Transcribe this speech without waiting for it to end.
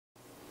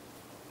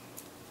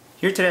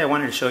Here today I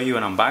wanted to show you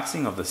an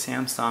unboxing of the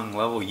Samsung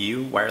Level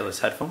U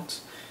wireless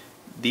headphones.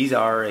 These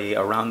are a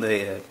around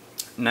the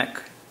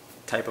neck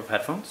type of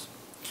headphones.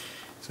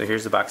 So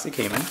here's the box they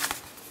came in.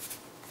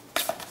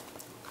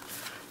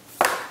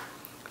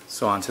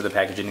 So onto the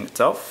packaging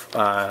itself.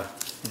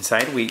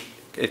 Inside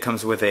it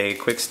comes with a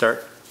quick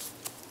start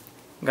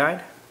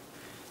guide.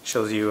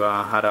 Shows you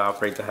how to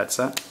operate the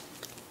headset.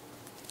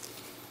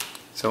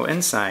 So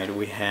inside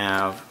we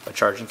have a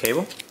charging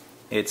cable.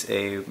 It's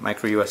a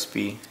micro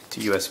USB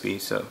to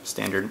USB, so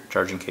standard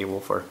charging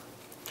cable for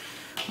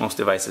most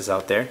devices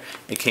out there.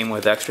 It came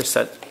with extra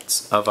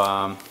sets of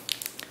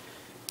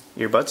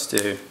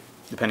earbuds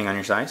depending on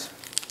your size.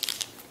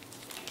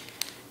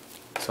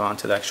 So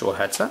onto the actual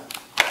headset.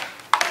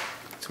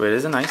 So it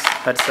is a nice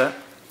headset.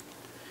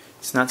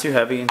 It's not too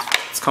heavy.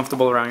 It's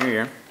comfortable around your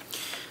ear.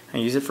 I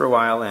use it for a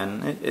while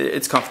and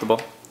it's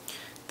comfortable.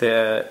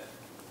 The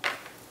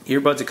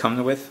earbuds it comes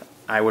with,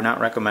 I would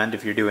not recommend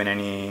if you're doing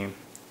any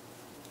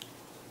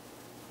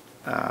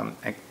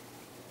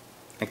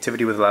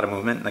activity with a lot of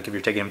movement, like if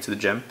you're taking them to the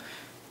gym.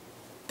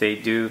 They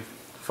do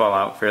fall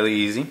out fairly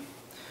easy,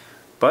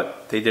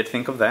 but they did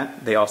think of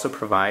that. They also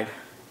provide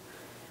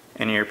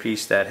an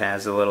earpiece that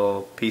has a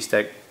little piece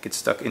that gets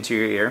stuck into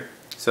your ear.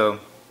 So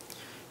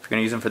if you're going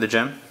to use them for the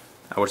gym,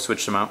 I would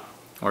switch them out,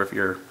 or if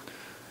you're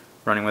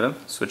running with them,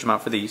 switch them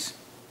out for these.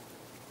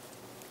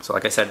 So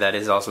like I said, that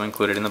is also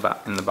included in the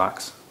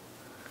box.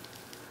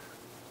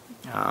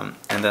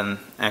 And then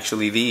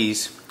actually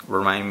these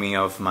remind me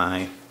of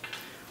my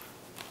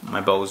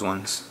Bose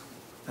ones.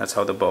 That's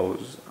how the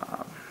Bose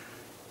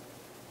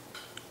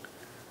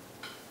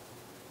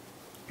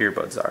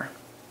earbuds are.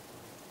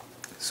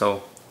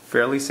 So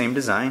fairly same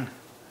design.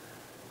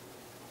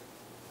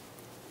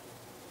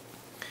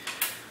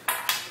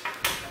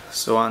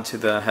 So onto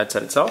the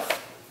headset itself.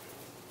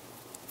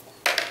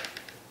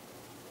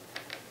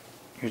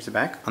 Here's the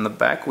back. On the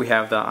back we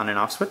have the on and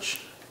off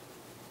switch.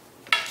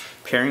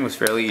 Pairing was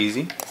fairly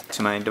easy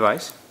to my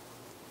device.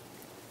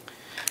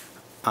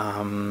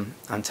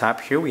 On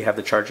top here we have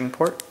the charging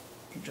port.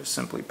 You just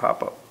simply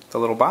pop up the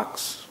little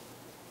box,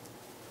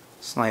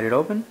 slide it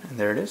open, and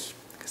there it is.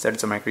 Like I said,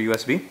 it's a micro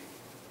USB.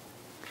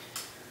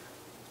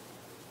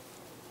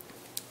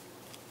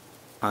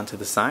 Onto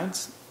the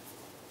sides.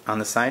 On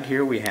the side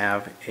here we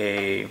have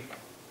a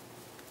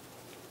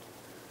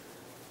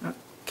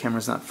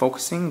camera's not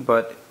focusing,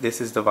 but this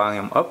is the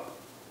volume up.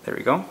 There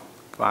we go.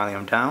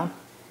 Volume down,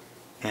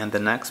 and the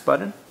next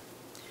button.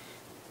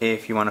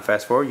 If you want to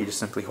fast forward, you just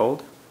simply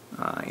hold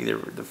either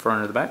the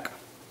front or the back.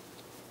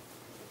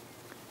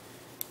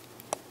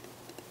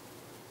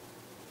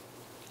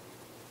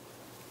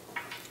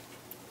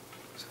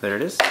 So there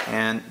it is.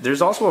 And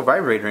there's also a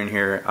vibrator in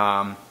here.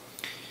 I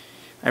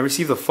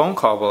received a phone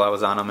call while I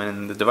was on them,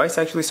 and the device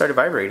actually started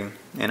vibrating.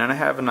 And I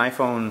have an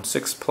iPhone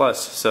 6 Plus,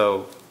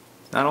 so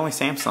not only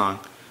Samsung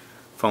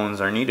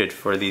phones are needed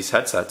for these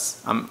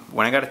headsets.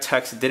 When I got a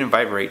text, it didn't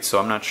vibrate, so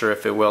I'm not sure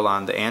if it will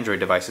on the Android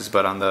devices,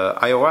 but on the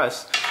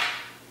iOS,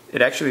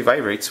 it actually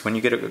vibrates when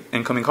you get an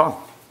incoming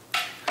call.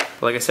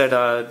 But like I said,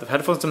 the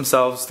headphones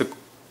themselves, the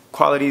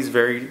quality is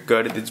very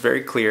good. It's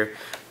very clear.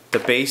 The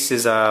bass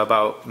is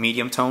about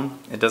medium tone.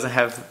 It doesn't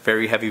have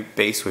very heavy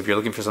bass. So if you're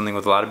looking for something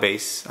with a lot of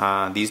bass,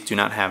 these do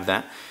not have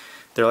that.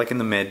 They're like in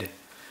the mid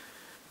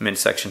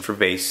section for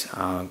bass.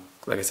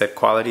 Like I said,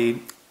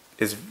 quality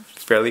is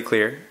fairly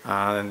clear.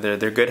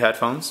 They're good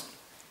headphones.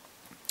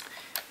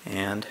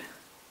 And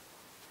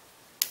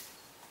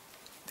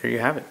there you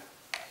have it.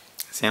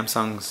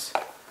 Samsung's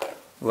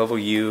Level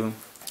U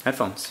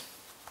headphones.